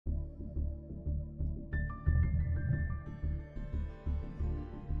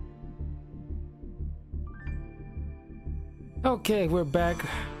Okay, we're back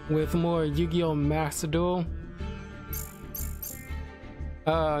with more Yu-Gi-Oh! Master Duel.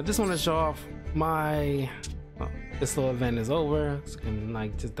 Just want to show off my. This little event is over, so I can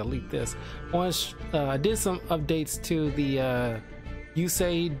like just delete this. Once I did some updates to the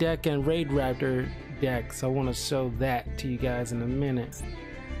Yusei deck and Raid Raptor deck, so I want to show that to you guys in a minute.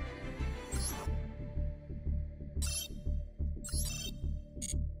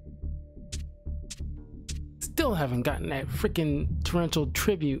 Still haven't gotten that freaking torrential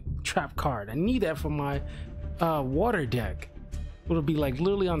tribute trap card. I need that for my water deck. It'll be like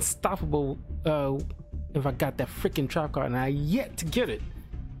literally unstoppable if I got that freaking trap card, and I yet to get it.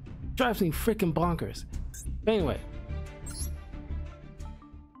 Drives me freaking bonkers. But anyway,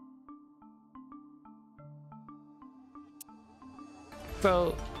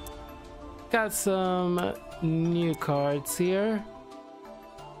 so got some new cards here.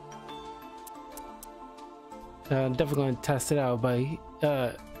 Definitely going to test it out, but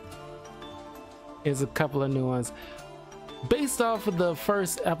here's a couple of new ones. Based off of the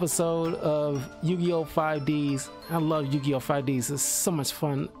first episode of Yu-Gi-Oh! 5Ds. I love Yu-Gi-Oh! 5Ds. It's so much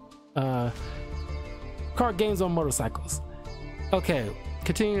fun. Card games on motorcycles. Okay,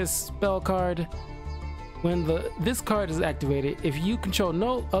 continuous spell card. When this card is activated, if you control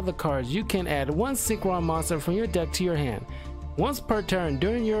no other cards, you can add one Synchron monster from your deck to your hand. Once per turn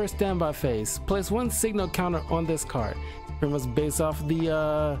during your standby phase, place one signal counter on this card. Pretty much based off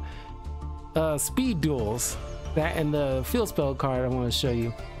the speed duels. That and the field spell card I want to show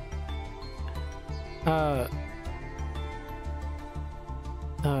you.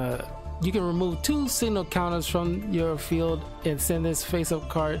 You can remove two signal counters from your field and send this face-up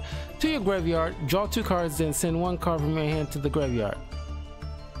card to your graveyard. Draw two cards, then send one card from your hand to the graveyard.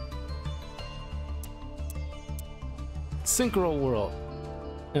 Synchro World,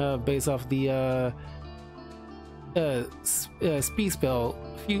 based off the speed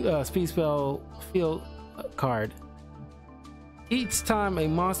spell field card. Each time a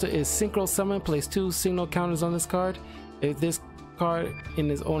monster is synchro summoned, place two signal counters on this card. If this card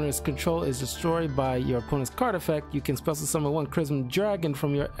in its owner's control is destroyed by your opponent's card effect, you can special summon one Crimson Dragon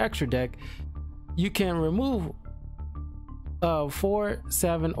from your extra deck. You can remove 4,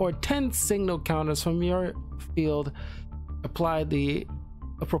 7, or 10 signal counters from your field. Apply the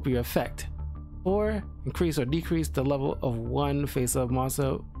appropriate effect. 4, increase or decrease the level of one face-up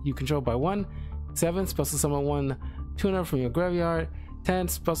monster you control by 1. 7, special summon one tuner from your graveyard. 10,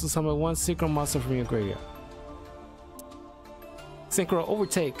 special summon one synchro monster from your graveyard. Synchro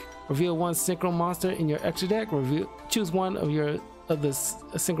Overtake, reveal one synchro monster in your extra deck. Choose one of the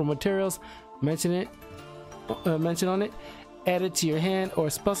synchro materials, mention on it, add it to your hand, or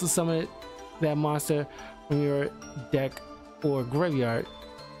special summon that monster from your deck or graveyard.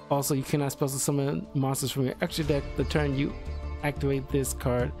 Also, you cannot special summon monsters from your extra deck the turn you activate this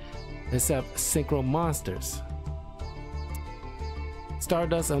card, except synchro monsters.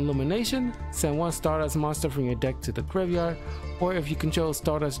 Stardust Illumination, send one Stardust monster from your deck to the graveyard, or if you control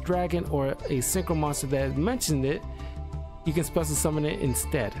Stardust Dragon or a synchro monster that mentioned it, you can special summon it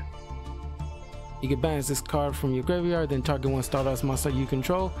instead. You can banish this card from your graveyard, then target one Stardust monster you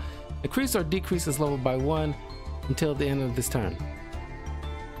control. Increase or decrease its level by 1 until the end of this turn.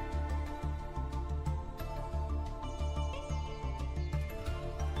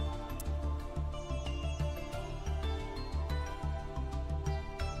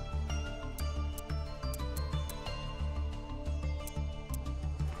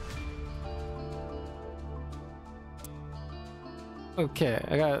 Okay,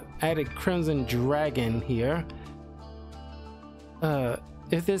 I got added Crimson Dragon here.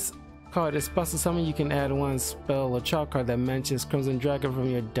 If this card is special summon, you can add one spell or child card that mentions Crimson Dragon from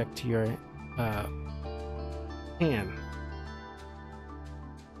your deck to your hand.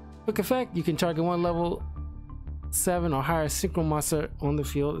 Quick effect, you can target one level 7 or higher synchro monster on the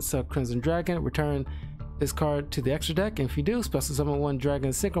field. It's a Crimson Dragon. Return this card to the extra deck, and if you do, special summon one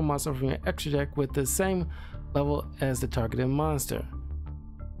Dragon synchro monster from your extra deck with the same level as the targeted monster.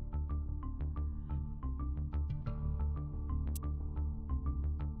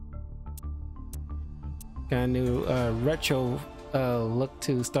 Got a new retro look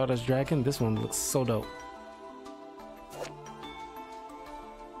to Stardust Dragon. This one looks so dope.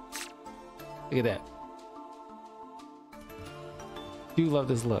 Look at that. Do love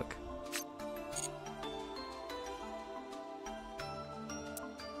this look.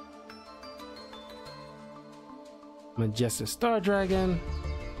 Majestic Star Dragon,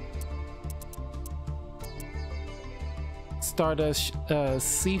 Stardust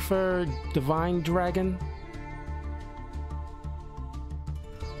Seafer Divine Dragon,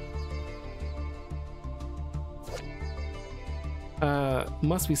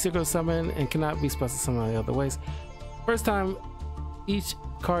 must be secret summoned and cannot be special summoned any other ways. First time each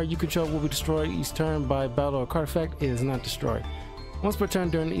card you control will be destroyed each turn by battle or card effect. It is not destroyed. Once per turn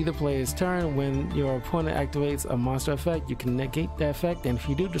during either player's turn, when your opponent activates a monster effect, you can negate that effect, and if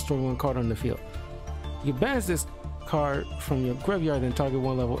you do, destroy one card on the field. You banish this card from your graveyard, then target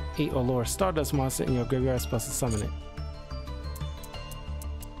one level 8 or lower Stardust monster in your graveyard, special summon it.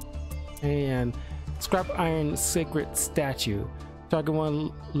 And Scrap Iron Sacred Statue. Target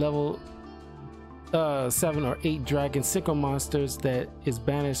one level 7 or 8 dragon synchro monsters that is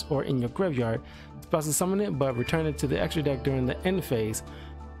banished or in your graveyard. Special summon it, but return it to the extra deck during the end phase.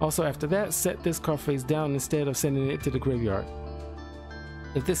 Also after that, set this card face down instead of sending it to the graveyard.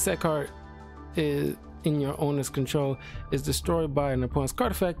 If this set card is in your owner's control is destroyed by an opponent's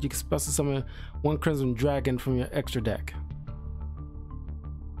card effect, you can special summon one Crimson Dragon from your extra deck.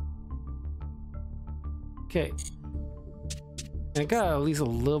 Okay. I got at least a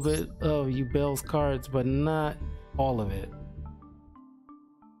little bit of Yubel's cards, but not all of it.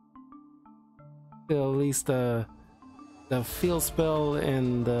 At least the field spell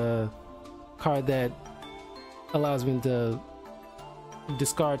and the card that allows me to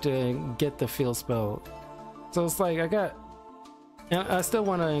discard to get the field spell. So it's like and I still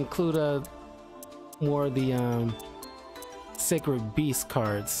want to include more of the Sacred Beast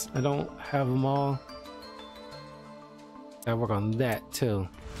cards. I don't have them all. Gotta work on that too.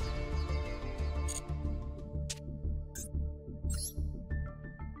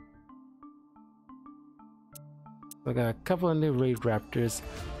 I got a couple of new Raid Raptors.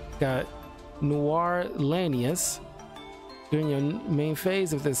 Got Noir Lanius. During your main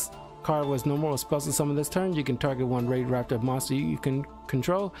phase, if this card was no more special summon this turn, you can target one Raid Raptor monster you can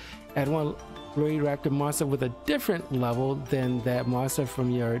control. Add one Raid Raptor monster with a different level than that monster from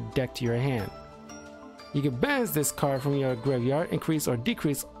your deck to your hand. You can banish this card from your graveyard, increase or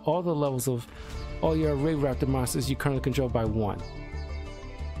decrease all the levels of all your Raid Raptor monsters you currently control by 1.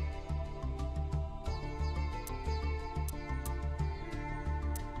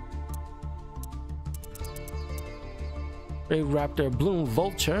 Raid Raptor Bloom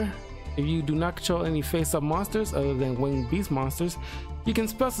Vulture. If you do not control any face-up monsters other than winged beast monsters, you can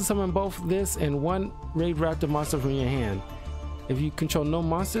special summon both this and one Raid Raptor monster from your hand. If you control no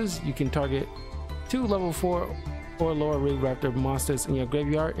monsters, you can target 2 level 4 or lower Raid Raptor monsters in your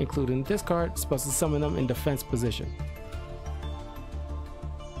graveyard, including this card, special summon them in defense position.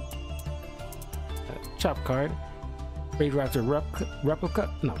 Chop card. Raid Raptor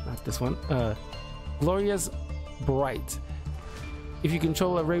Replica. No, not this one. Glorious Bright. If you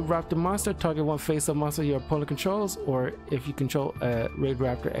control a Raid Raptor monster, target one face-up monster your opponent controls, or if you control a Raid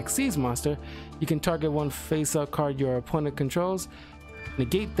Raptor Xyz monster, you can target one face-up card your opponent controls.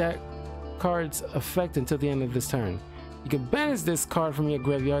 Negate that card's effect until the end of this turn. You can banish this card from your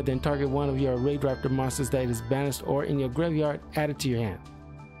graveyard, then target one of your Raid Raptor monsters that is banished or in your graveyard, add it to your hand.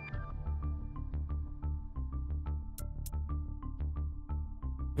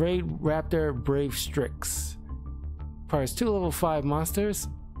 Raid Raptor Brave Strix. Requires 2 level 5 monsters.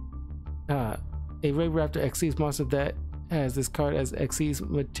 A Raid Raptor Xyz monster that has this card as Xyz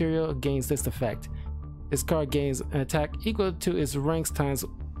material gains this effect. This card gains an attack equal to its ranks times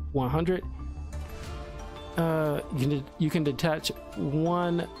 100. You can detach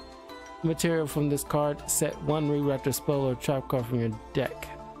one material from this card, set one Raid Raptor spell or trap card from your deck.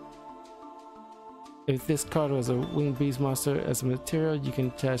 If this card was a winged beast monster as a material, you can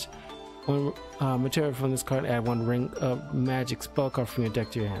attach one material from this card, add one ring of magic spell card from your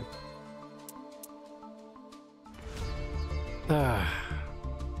deck to your hand.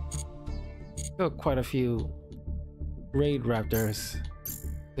 Still quite a few Raid Raptors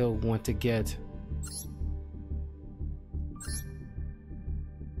still want to get.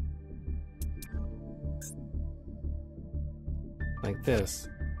 Like this.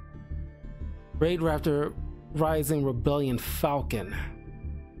 Raid Raptor Rising Rebellion Falcon.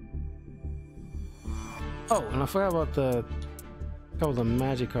 Oh, and I forgot about the couple of the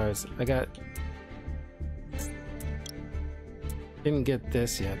magic cards. Didn't get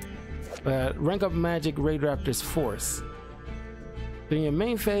this yet. But rank up magic Raid Raptor's Force. During your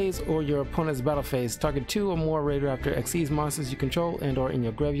main phase or your opponent's battle phase, target 2 or more Raid Raptor Xyz monsters you control and or in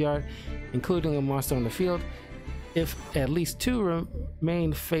your graveyard, including a monster on the field. If at least 2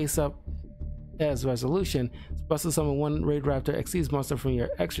 remain face up as resolution, special summon one Raid Raptor Xyz monster from your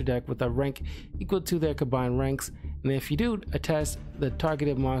extra deck with a rank equal to their combined ranks, and if you do, attach the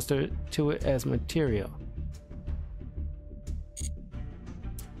targeted monster to it as material.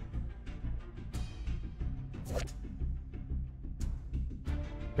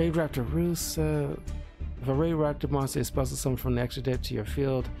 Raid Raptor Roost. If a Raid Raptor monster is special summoned from the extra deck to your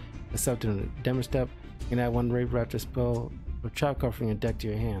field, except in the demo step, you can add one Raid Raptor spell or trap card from your deck to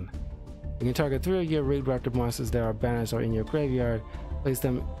your hand. You can target 3 of your Raid Raptor monsters that are banished or in your graveyard, place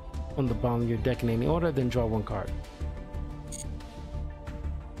them on the bottom of your deck in any order, then draw 1 card.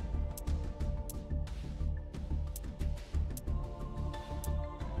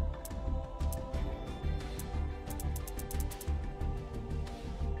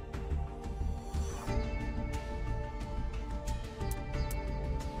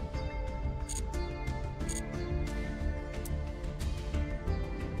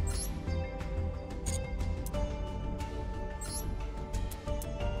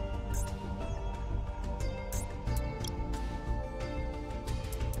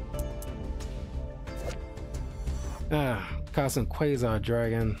 Cosmic Quasar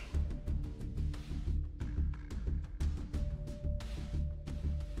Dragon.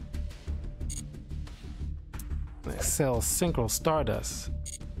 Excel Synchro Stardust.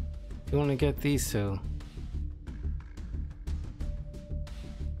 You want to get these two.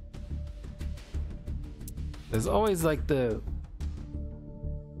 There's always like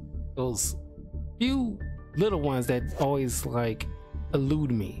those few little ones that always like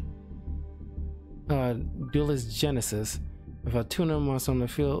elude me. Duelist Genesis. If a tuner monster on the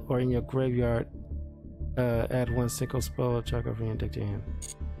field or in your graveyard, add 1 single spell tracker from your deck to your hand.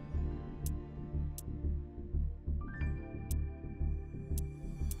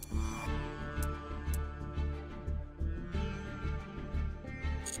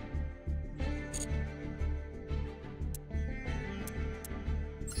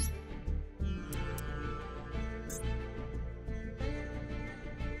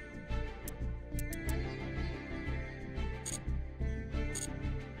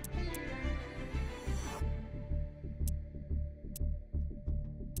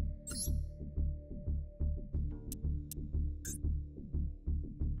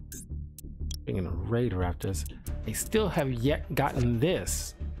 Speaking of Raid Raptors, they still have yet gotten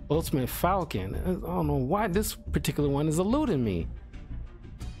this Ultimate Falcon. I don't know why this particular one is eluding me.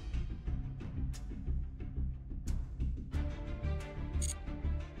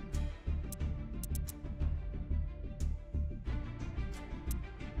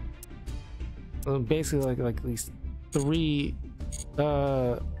 So basically like these 3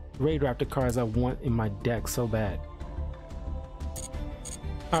 Raid Raptor cards I want in my deck so bad.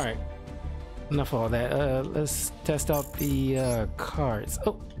 All right. Enough of all that. Let's test out the cards.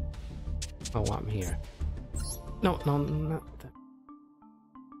 Oh, I'm here. No, not that.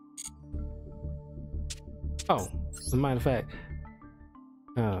 Oh, as a matter of fact,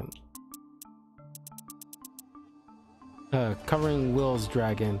 Covering Will's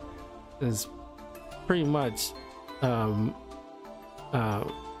Dragon is pretty much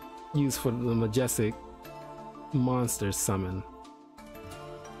used for the Majestic Monster summon.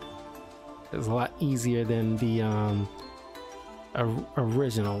 It's a lot easier than the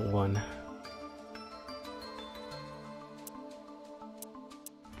original one.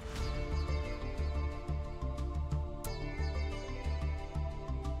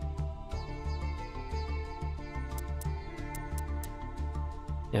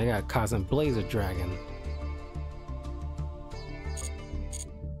 Yeah, I got Cosmic Blazer Dragon.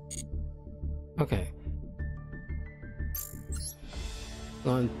 Okay.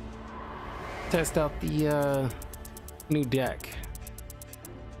 Going test out the new deck.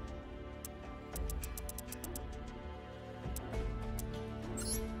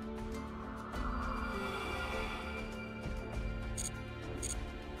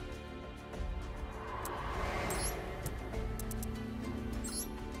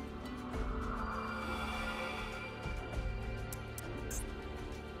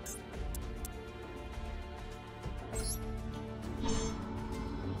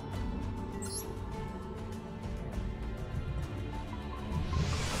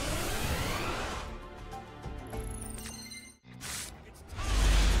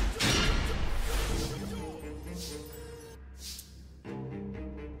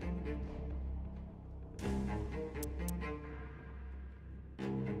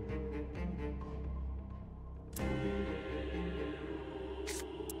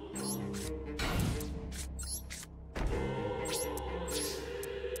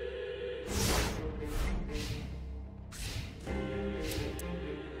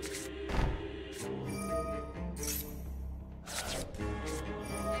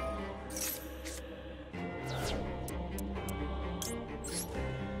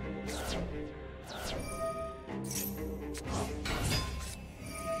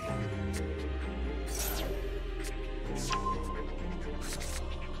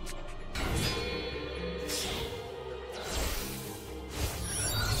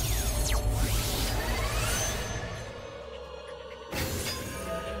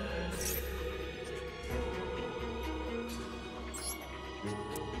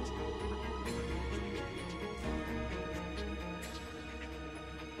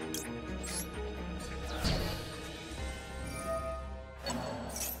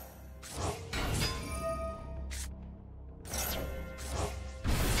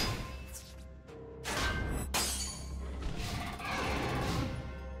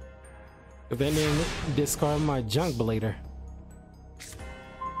 Then discard my junk blader.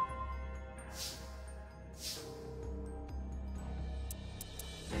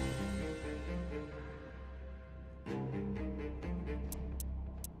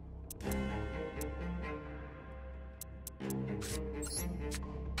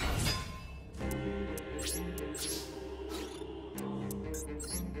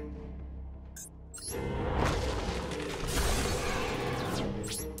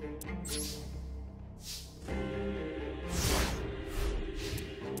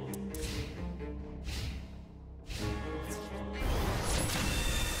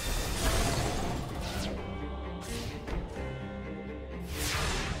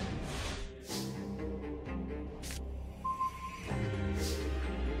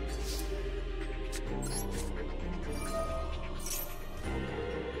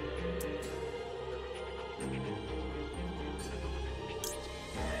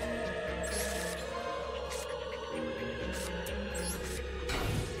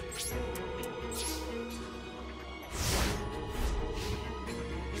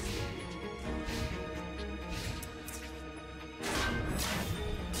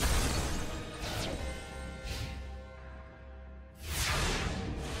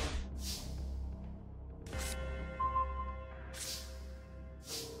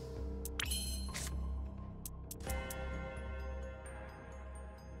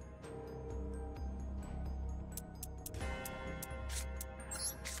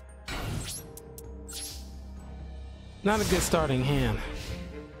 Not a good starting hand.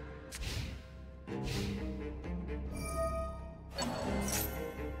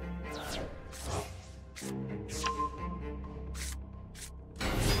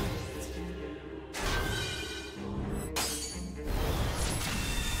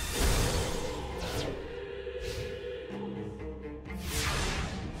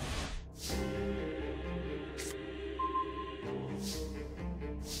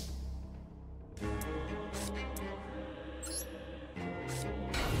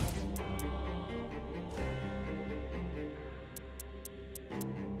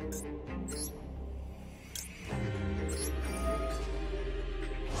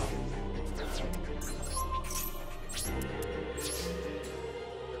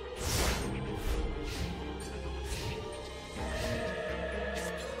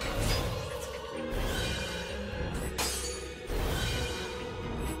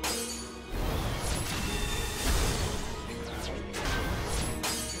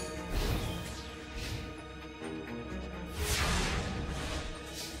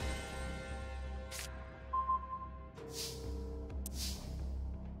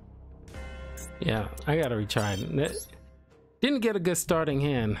 Yeah, I gotta retry it. Didn't get a good starting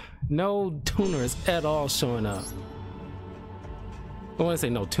hand. No tuners at all showing up. I want to say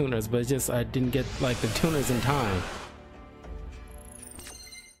no tuners, but it's just I didn't get like the tuners in time.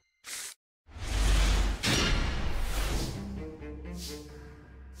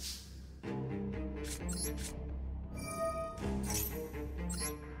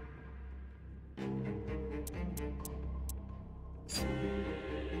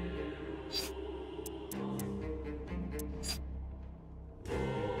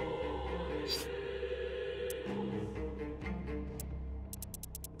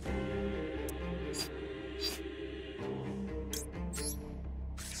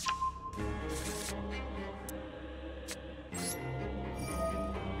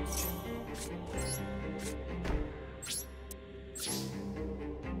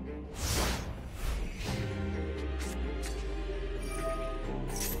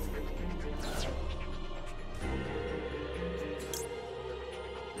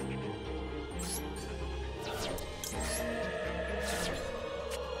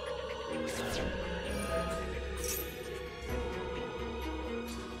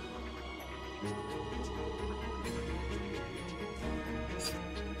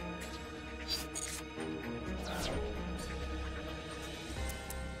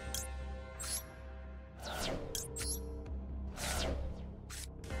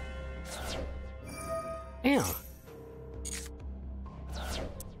 Damn.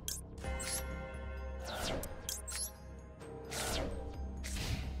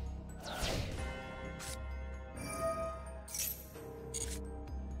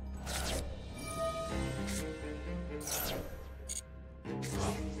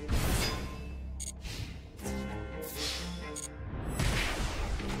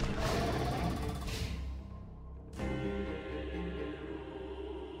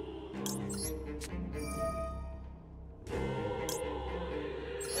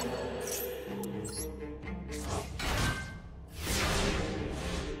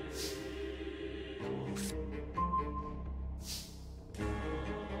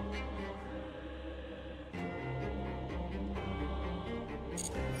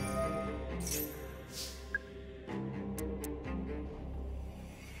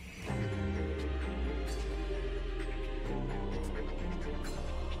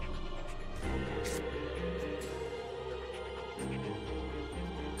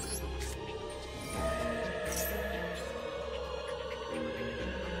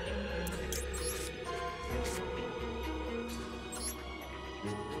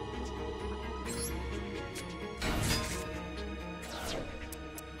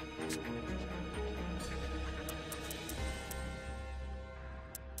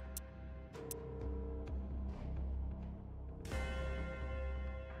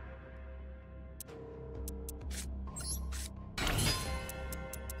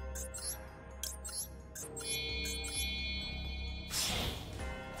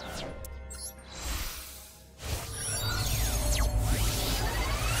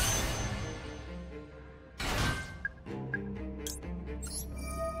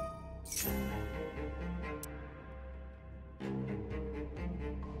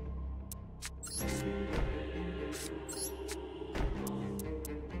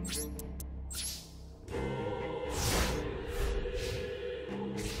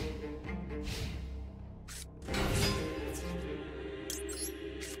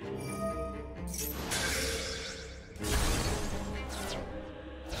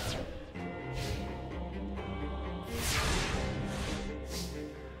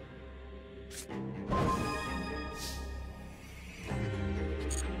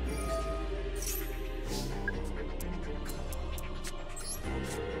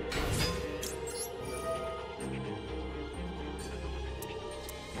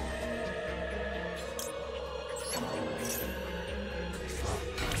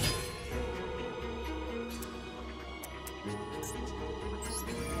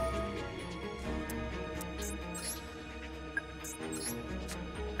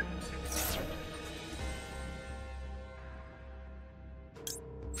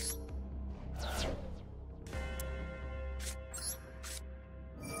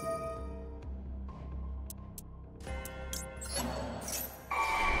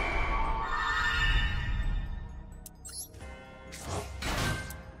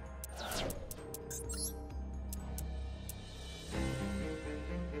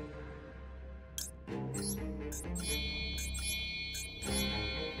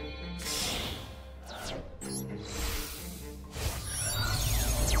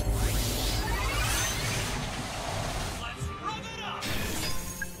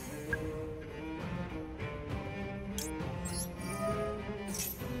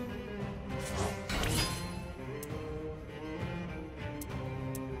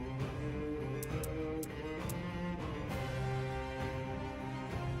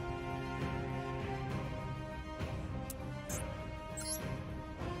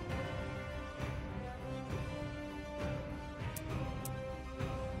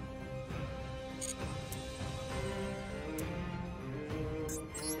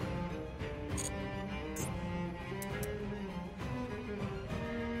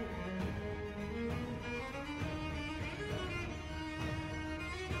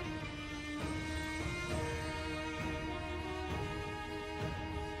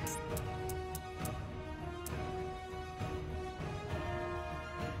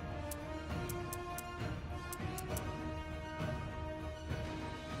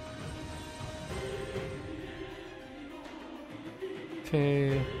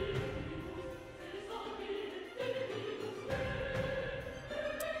 Okay.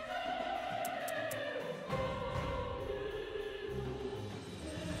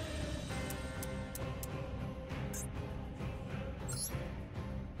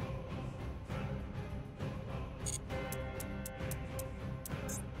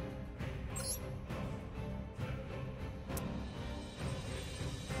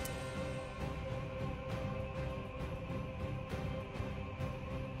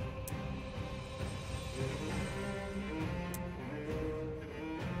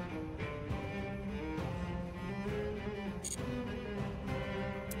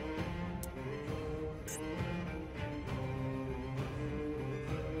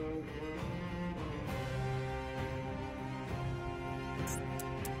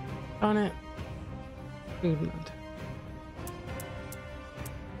 On it. Movement.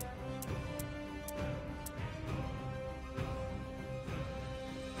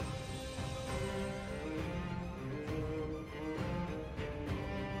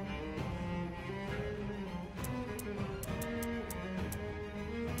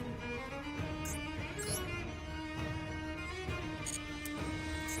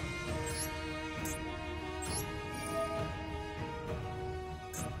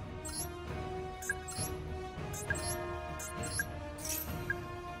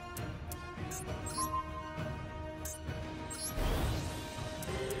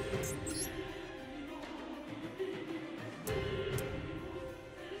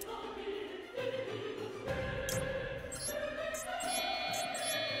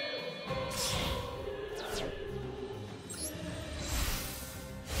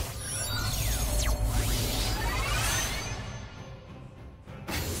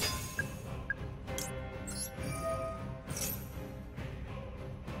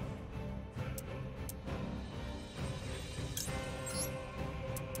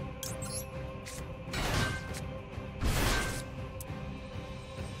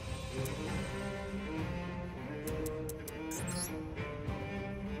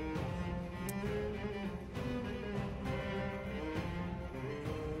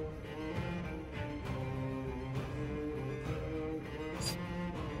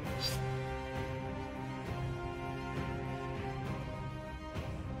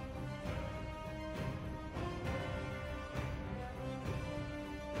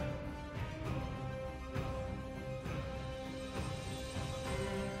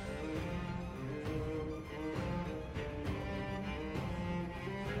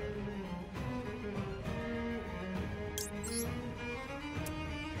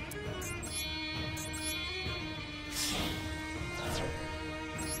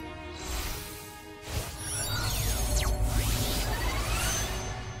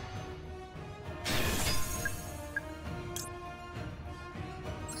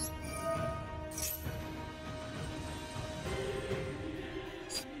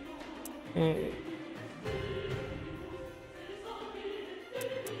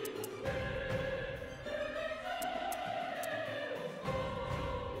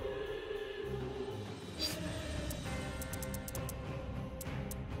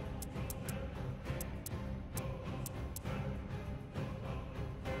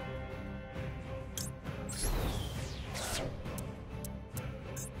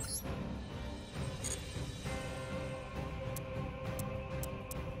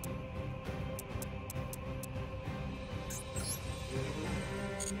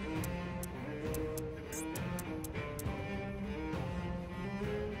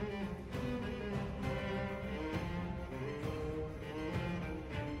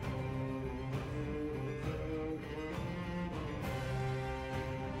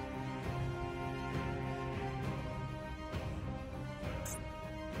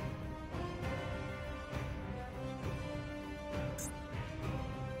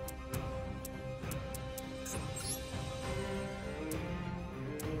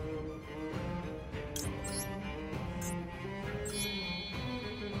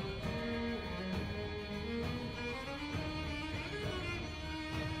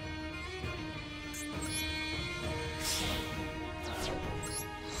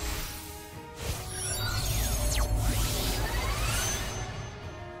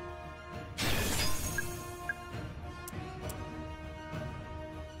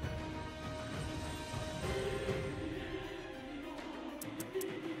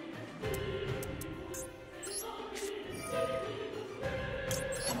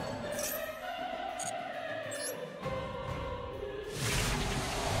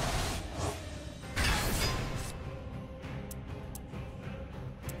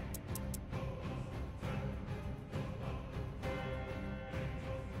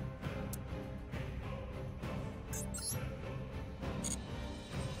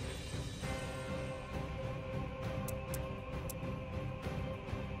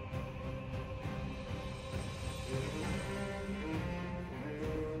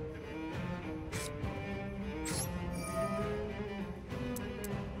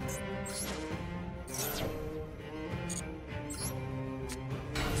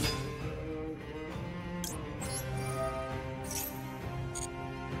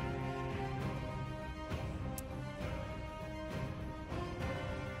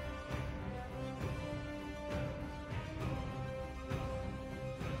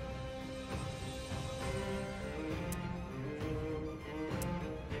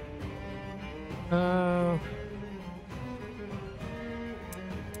 Uh,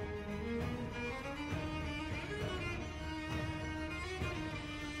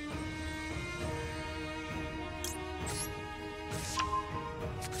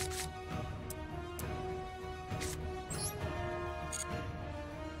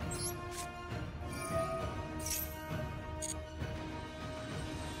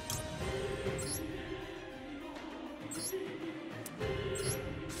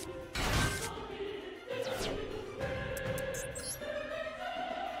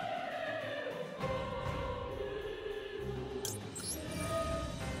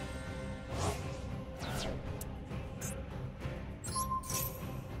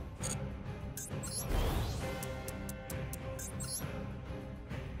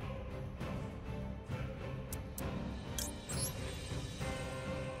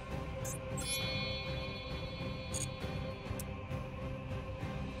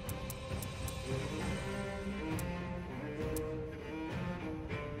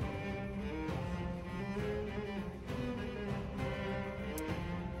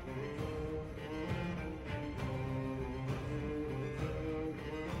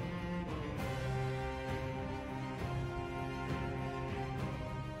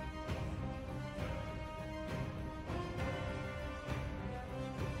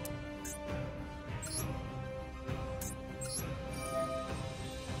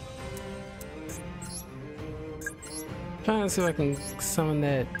 trying to see if I can summon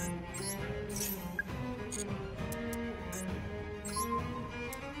that.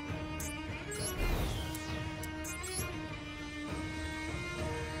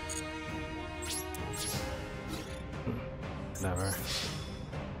 Never.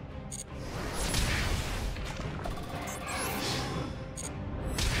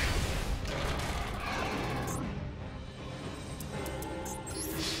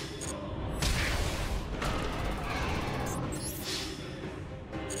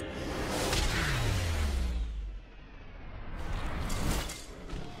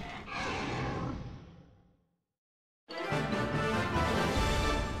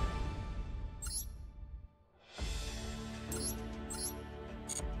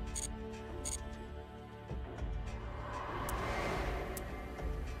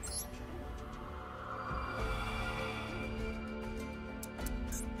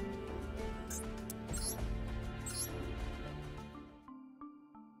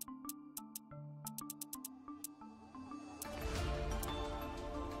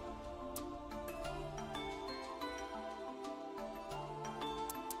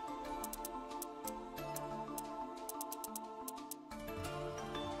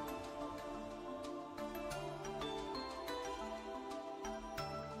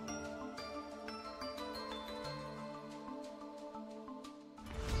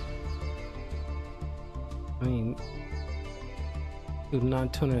 I mean, do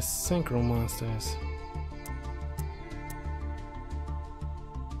non-tuner synchro monsters.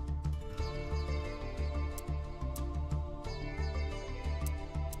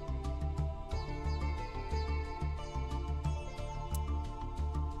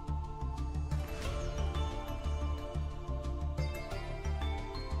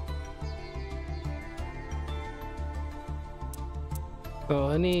 So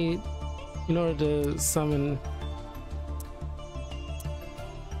I need, in order to summon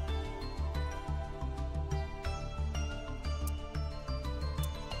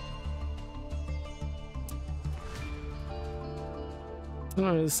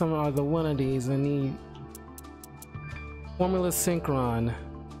either one of these, I need Formula Synchron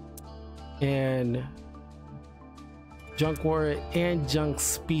and Junk Warrior and Junk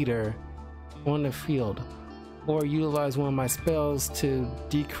Speeder on the field, or utilize one of my spells to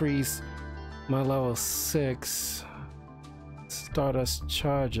decrease my level 6 Stardust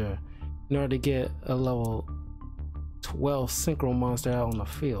Charger in order to get a level 12 Synchro monster out on the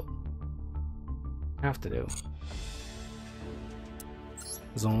field. Have to do.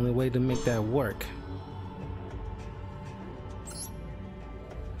 It's the only way to make that work.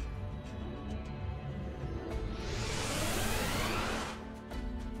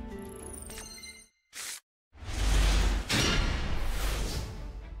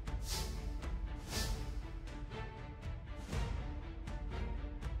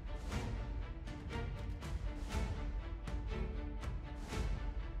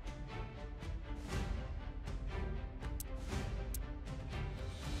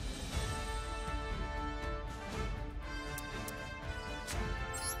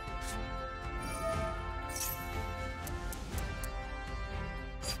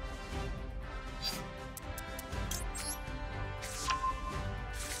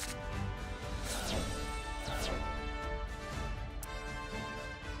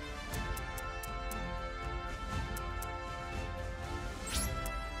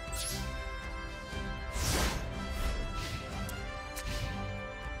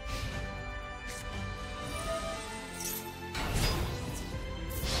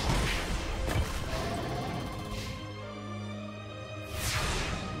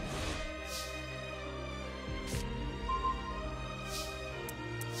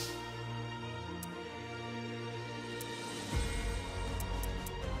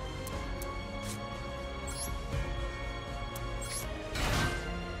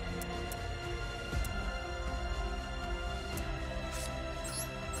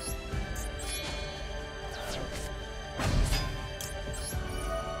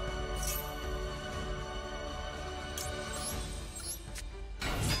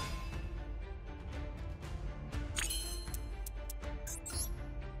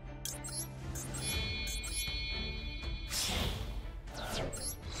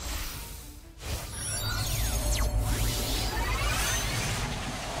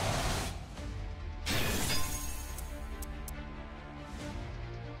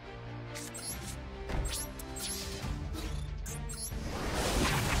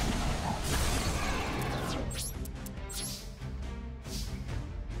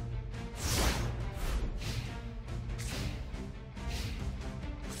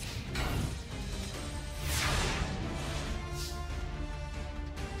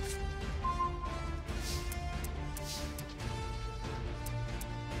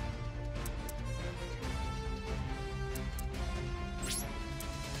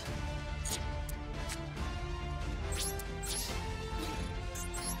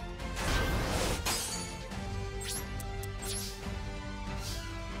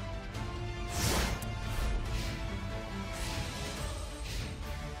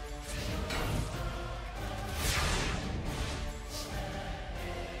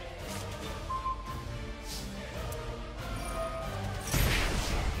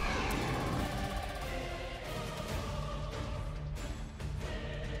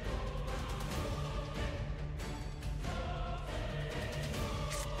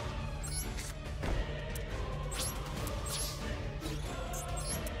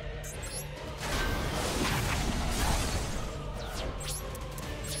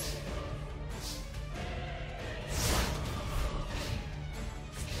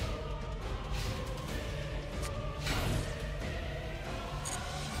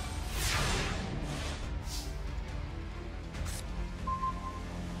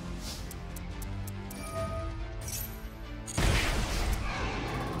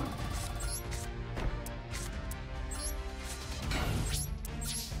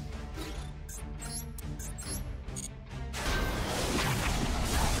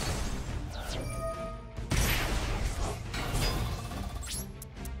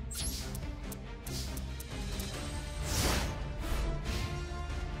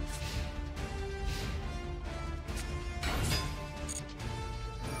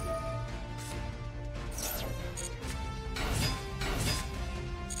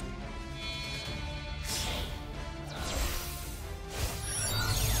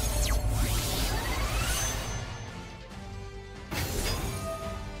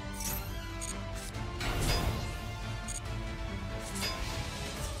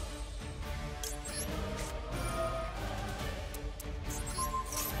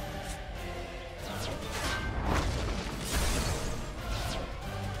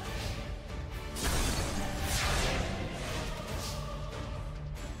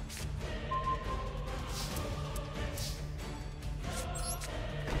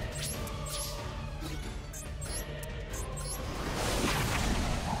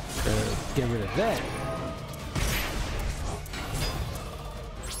 Get rid of that.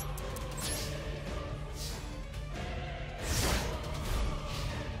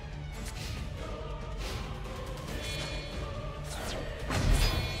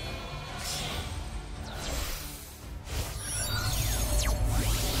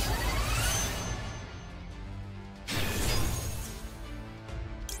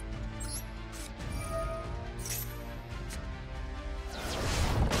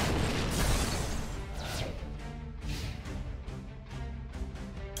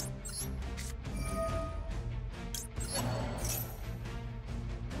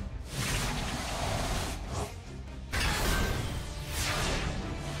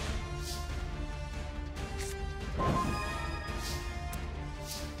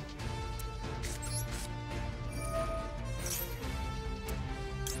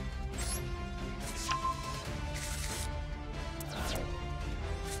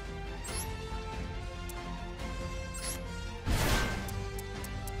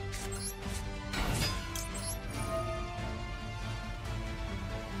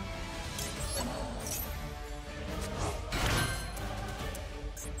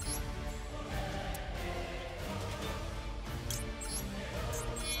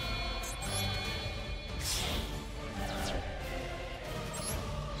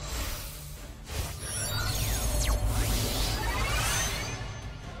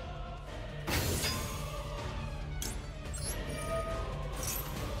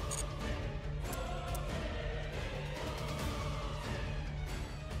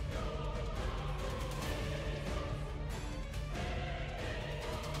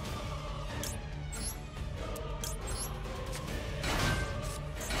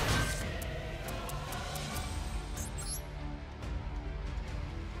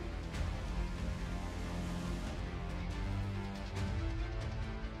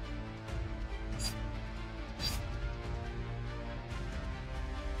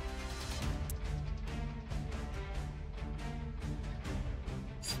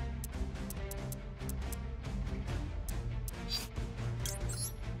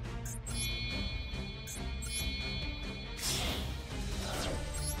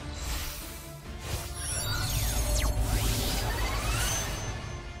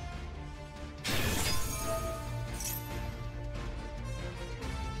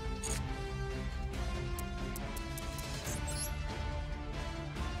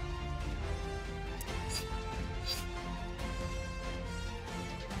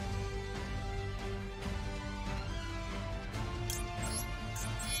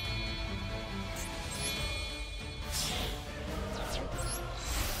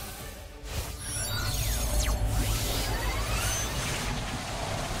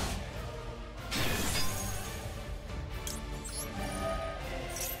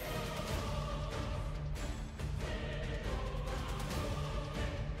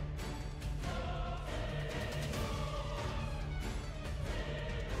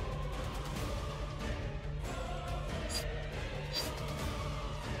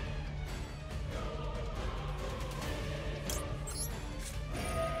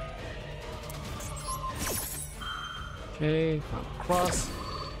 Okay, cross.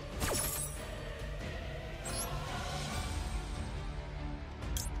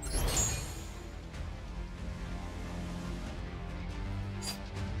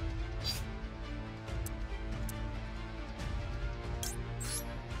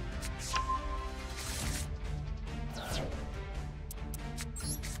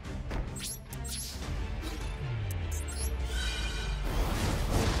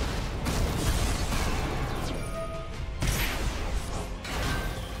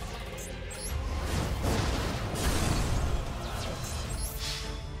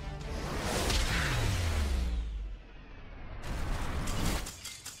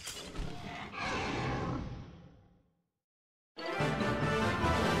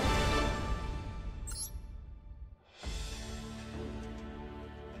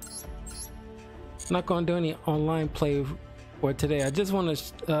 Not gonna do any online play for today. I just want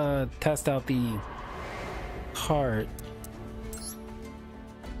to test out the card.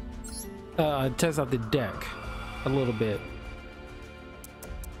 Test out the deck a little bit.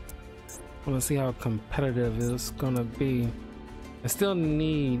 I want to see how competitive it's gonna be. I still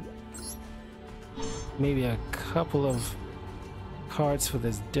need maybe a couple of cards for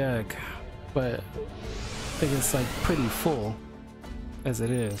this deck, but I think it's like pretty full as it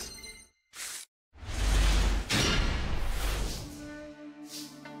is.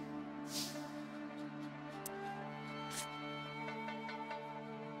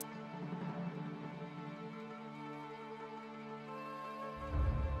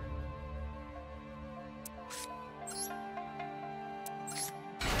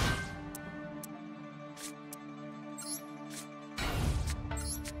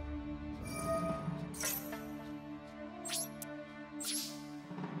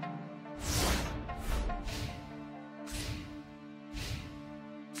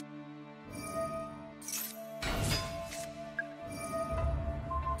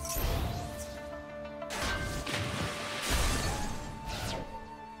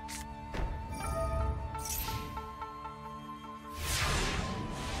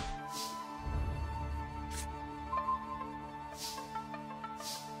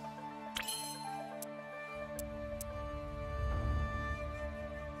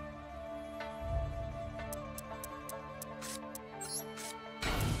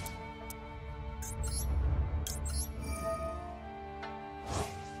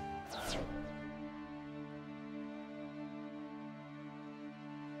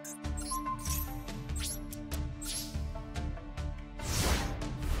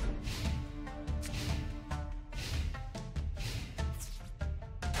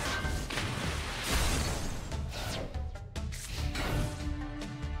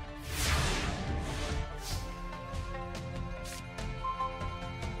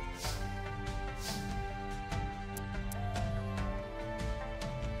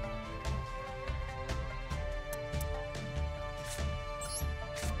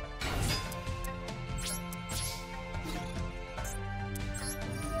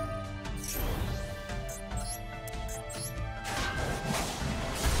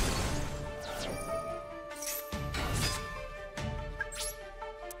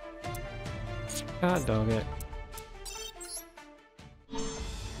 God dog it.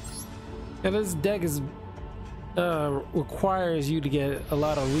 Yeah, this deck is requires you to get a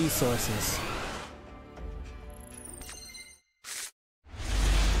lot of resources.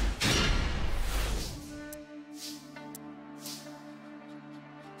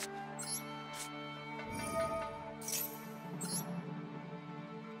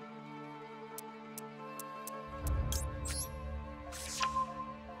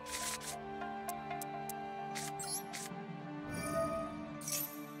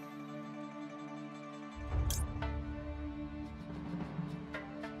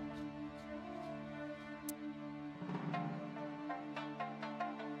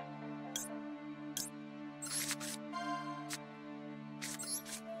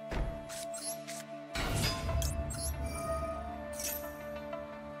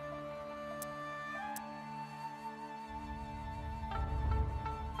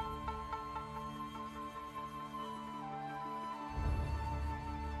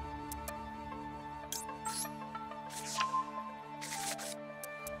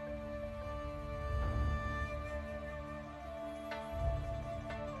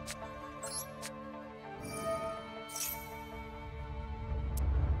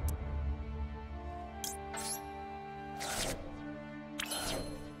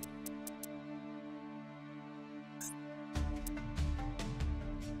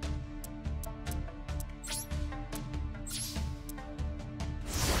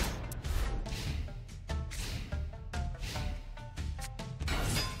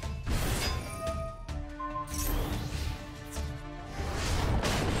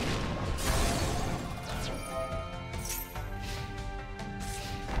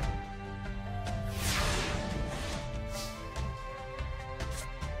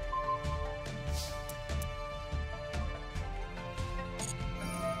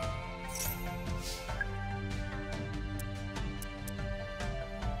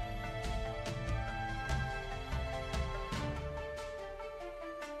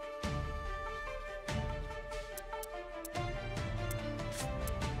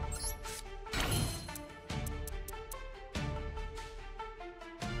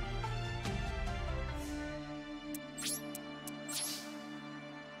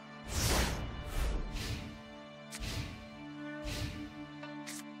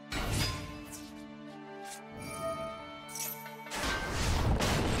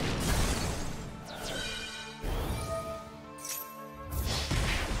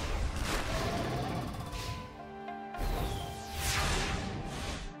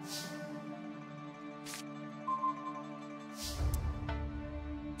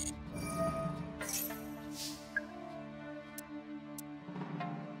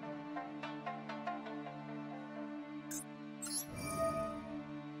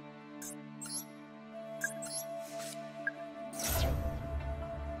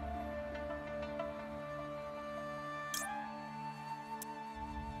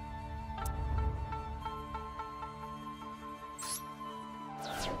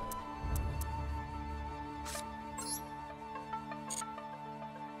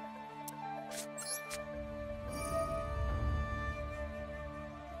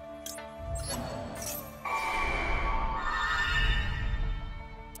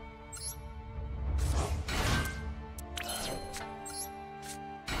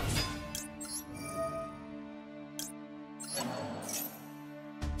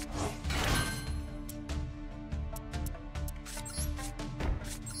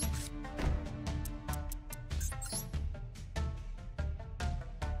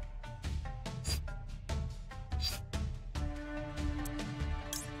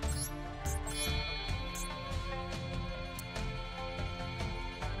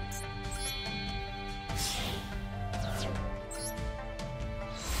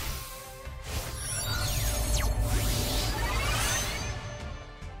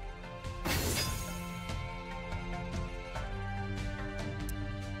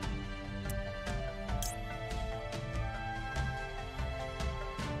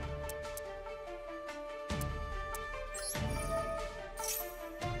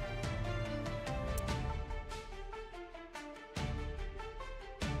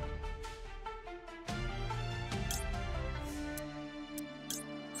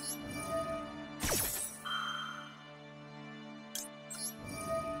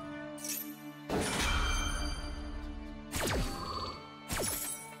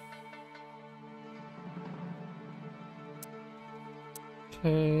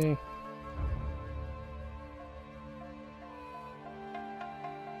 Okay.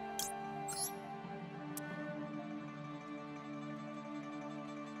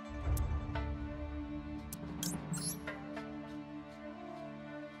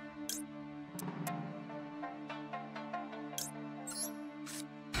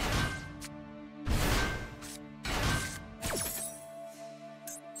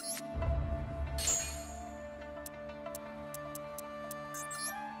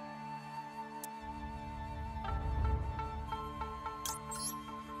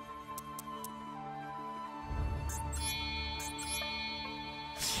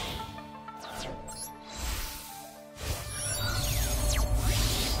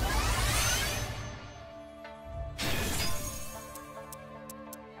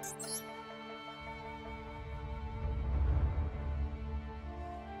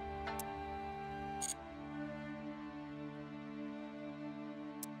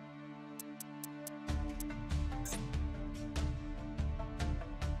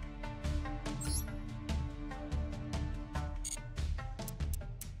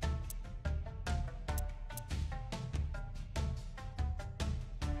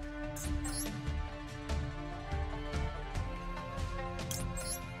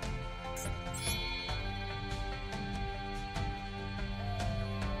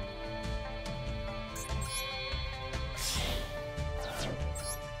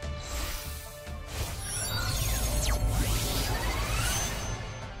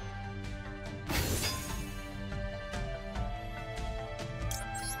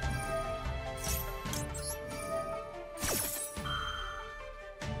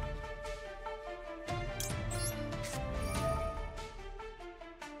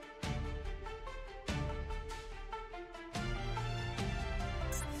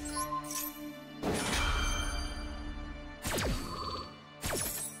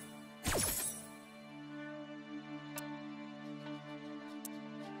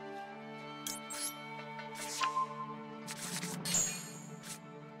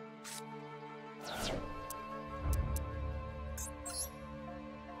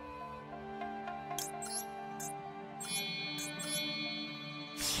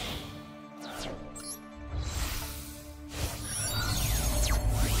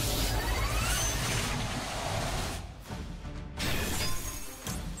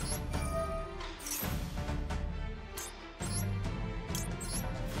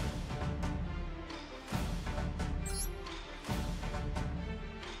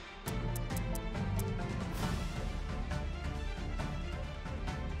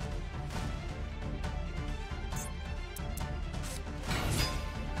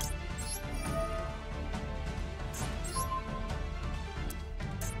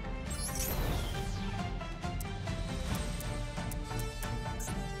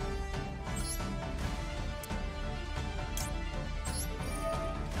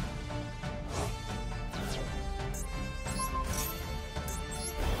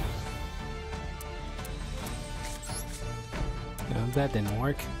 No, that didn't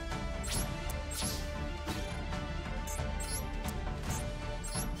work.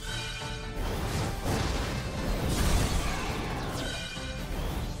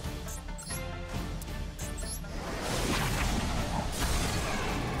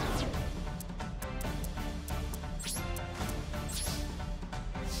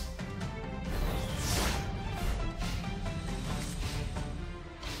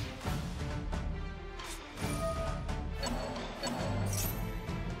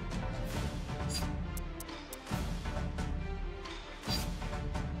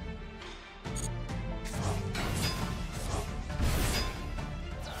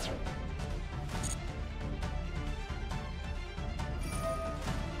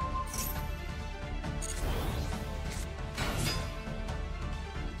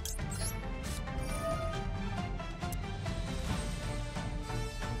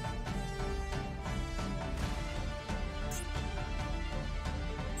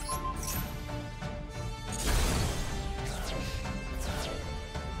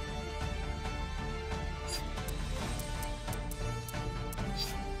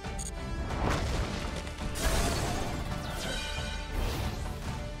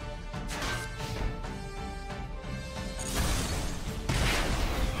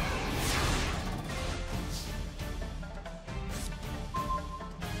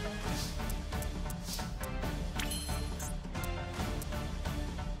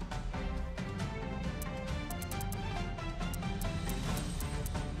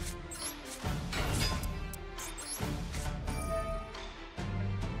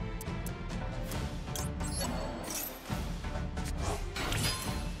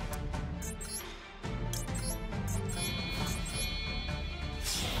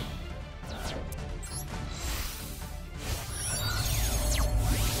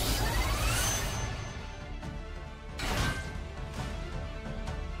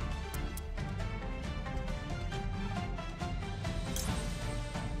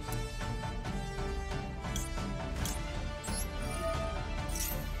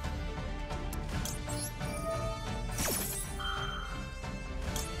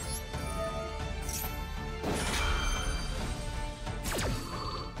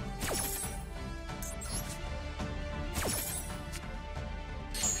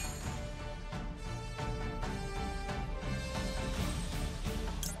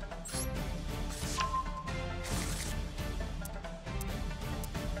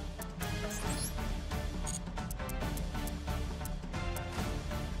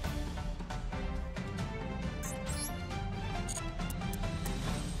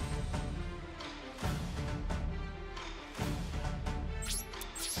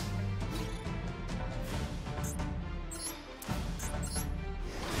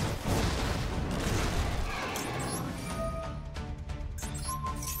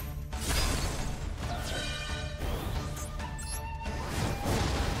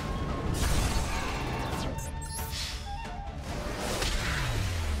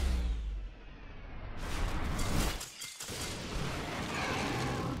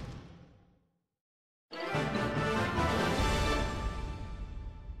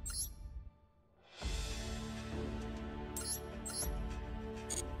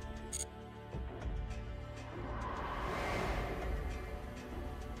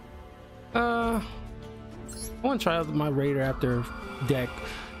 I want to try out my Raider after deck.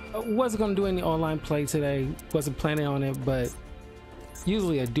 I wasn't gonna do any online play today. Wasn't planning on it, but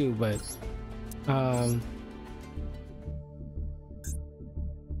usually I do. But I'm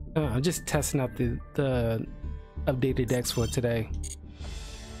just testing out the updated decks for today.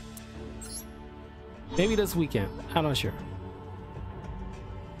 Maybe this weekend. I'm not sure.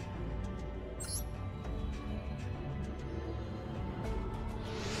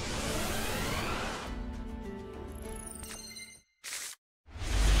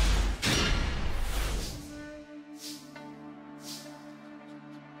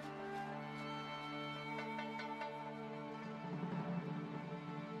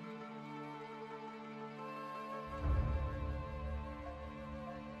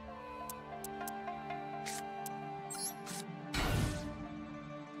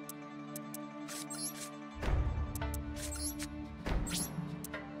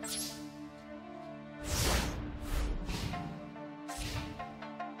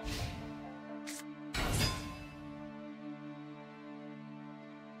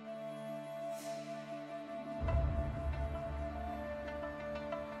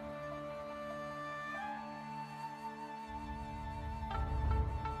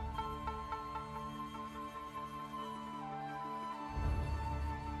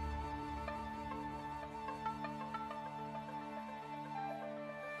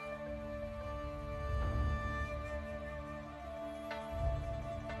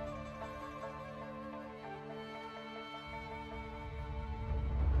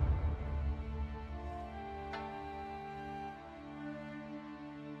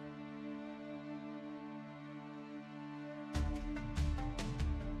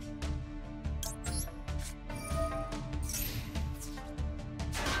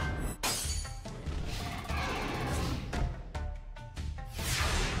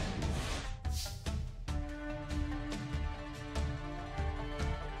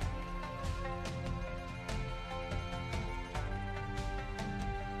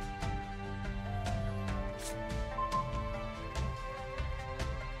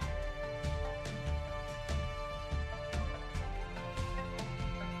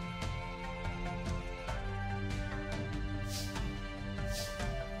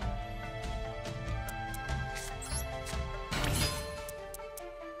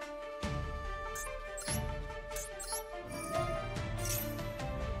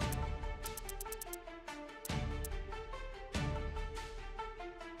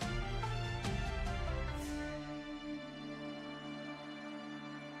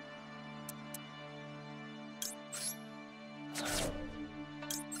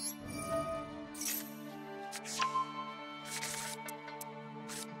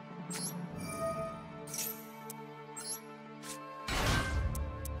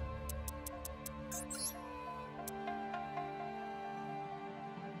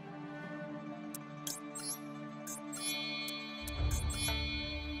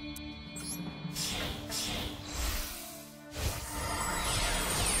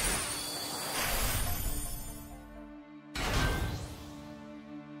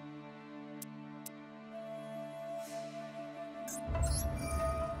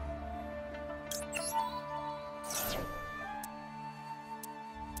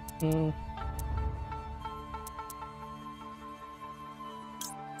 There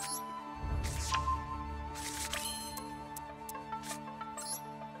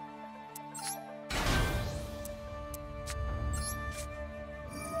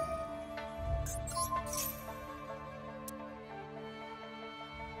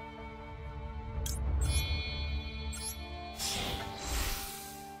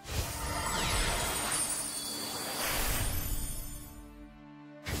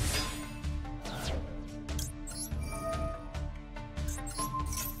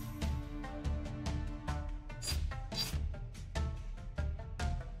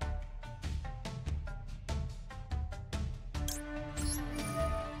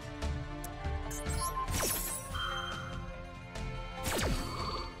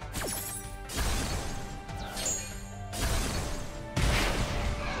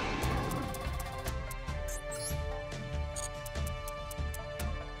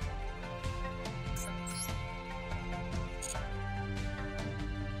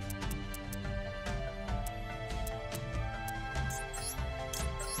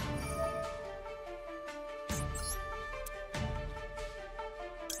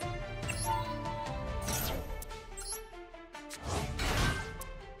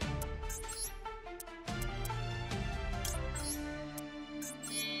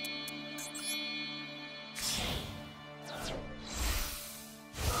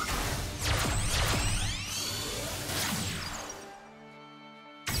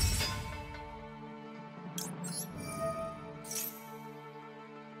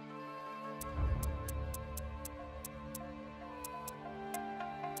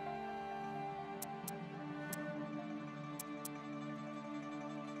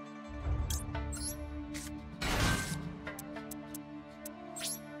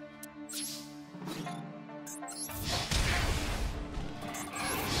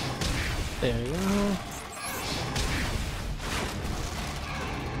you go.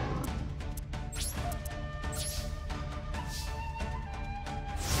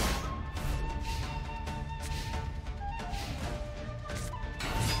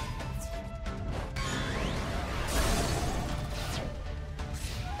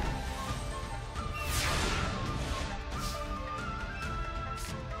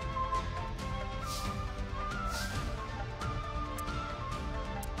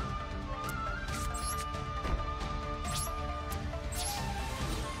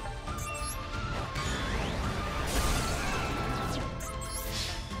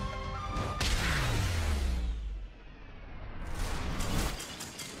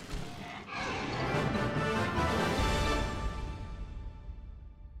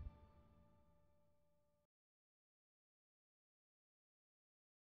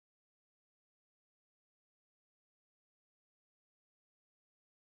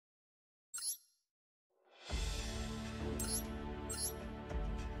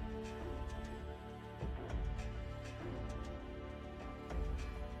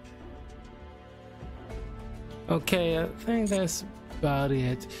 Okay, I think that's about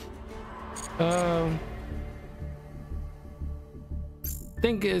it. I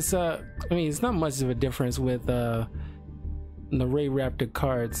think it's I mean, it's not much of a difference with the Ray Raptor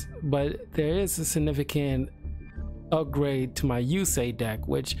cards, but there is a significant upgrade to my Yusei deck,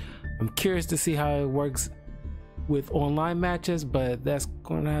 which I'm curious to see how it works with online matches, but that's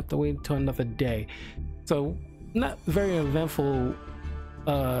gonna have to wait until another day. So not very eventful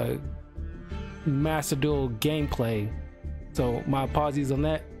Master Duel gameplay, so my apologies on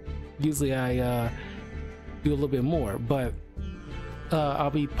that. Usually I do a little bit more, but I'll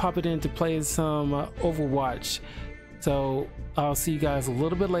be popping in to play some Overwatch, so I'll see you guys a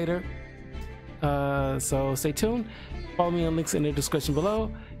little bit later. So stay tuned, follow me on links in the description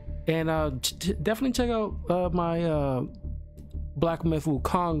below, and definitely check out my Black Myth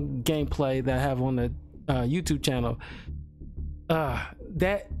Wukong gameplay that I have on the YouTube channel.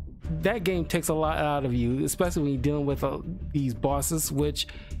 That game takes a lot out of you, especially when you're dealing with these bosses, which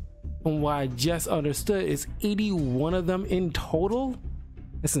from what I just understood is 81 of them in total.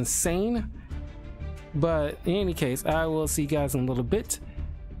 It's insane. But in any case, I will see you guys in a little bit.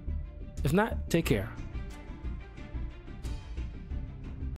 If not, take care.